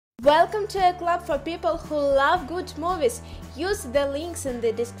Welcome to a club for people who love good movies. Use the links in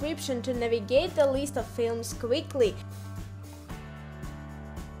the description to navigate the list of films quickly.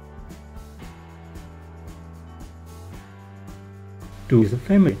 Two is a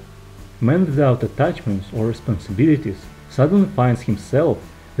family. Man without attachments or responsibilities suddenly finds himself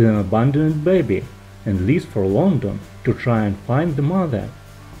with an abandoned baby and leaves for London to try and find the mother.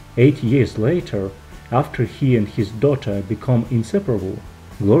 8 years later, after he and his daughter become inseparable,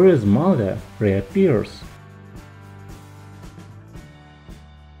 Gloria's mother reappears.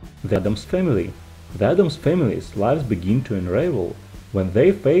 The Addams Family. The Addams family's lives begin to unravel when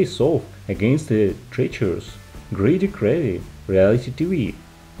they face off against the treacherous, greedy reality TV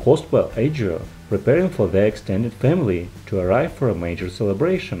host by Adria, preparing for their extended family to arrive for a major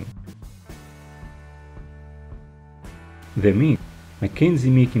celebration. The Mick. Mackenzie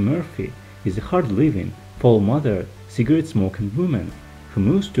Mickey Murphy is a hard-living, full-mothered, cigarette-smoking woman who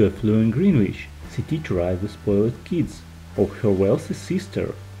moves to affluent Greenwich city to raise the spoiled kids of her wealthy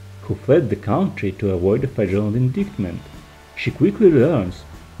sister, who fled the country to avoid a federal indictment. She quickly learns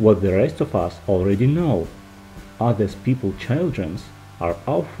what the rest of us already know: other people's children are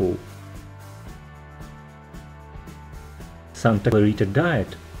awful. Santa Clarita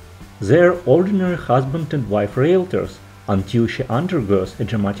Diet. They are ordinary husband and wife realtors until she undergoes a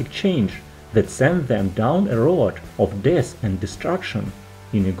dramatic change that sends them down a road of death and destruction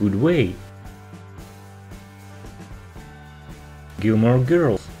in a good way. Gilmore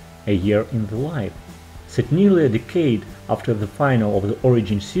Girls. A Year in the Life. Set nearly a decade after the final of the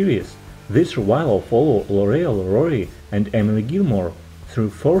origin series, this revival follows L'Oreal, Rory, and Emily Gilmore through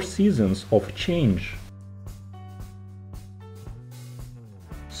 4 seasons of change.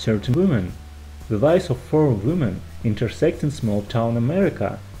 Certain Women. The lives of 4 women intersect in small-town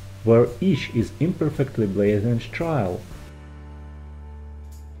America, where each is imperfectly blazoned trial.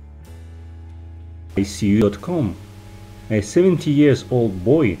 ICU.com. A 70-year-old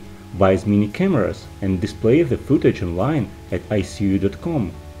boy buys mini cameras and displays the footage online at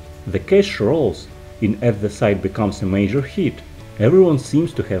ICU.com. The cash rolls in as the site becomes a major hit. Everyone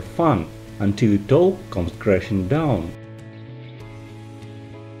seems to have fun until it all comes crashing down.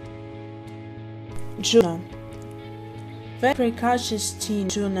 Juno. When precocious teen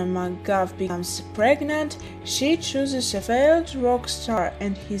Juno McGuff becomes pregnant, she chooses a failed rock star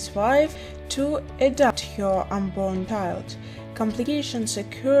and his wife to adopt her unborn child. Complications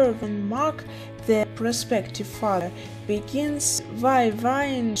occur when Mark, the prospective father, begins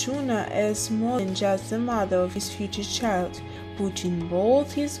vivifying Juno as more than just the mother of his future child, putting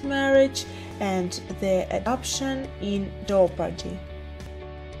both his marriage and the adoption in jeopardy.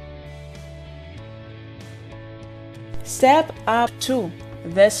 Step up to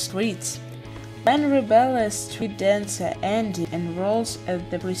the streets. When rebellious street dancer Andy enrolls at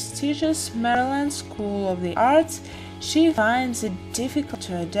the prestigious Maryland School of the Arts, she finds it difficult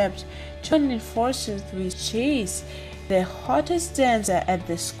to adapt. Joining forces with Chase, the hottest dancer at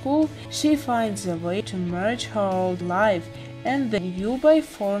the school, she finds a way to merge her old life and the new by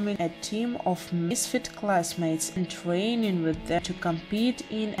forming a team of misfit classmates and training with them to compete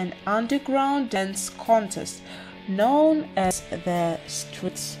in an underground dance contest known as the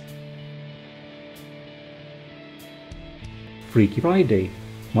Streets. Freaky Friday.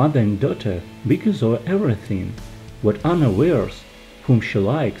 Mother and daughter bickers over everything: what Anna wears, whom she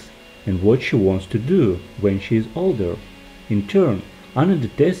likes, and what she wants to do when she is older. In turn, Anna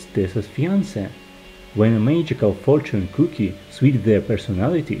detests Tessa's fiancé. When a magical fortune cookie sweets their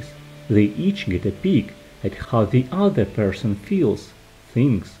personalities, they each get a peek at how the other person feels,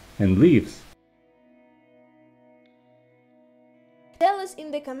 thinks, and lives. Tell us in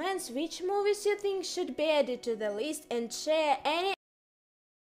the comments which movies you think should be added to the list and share any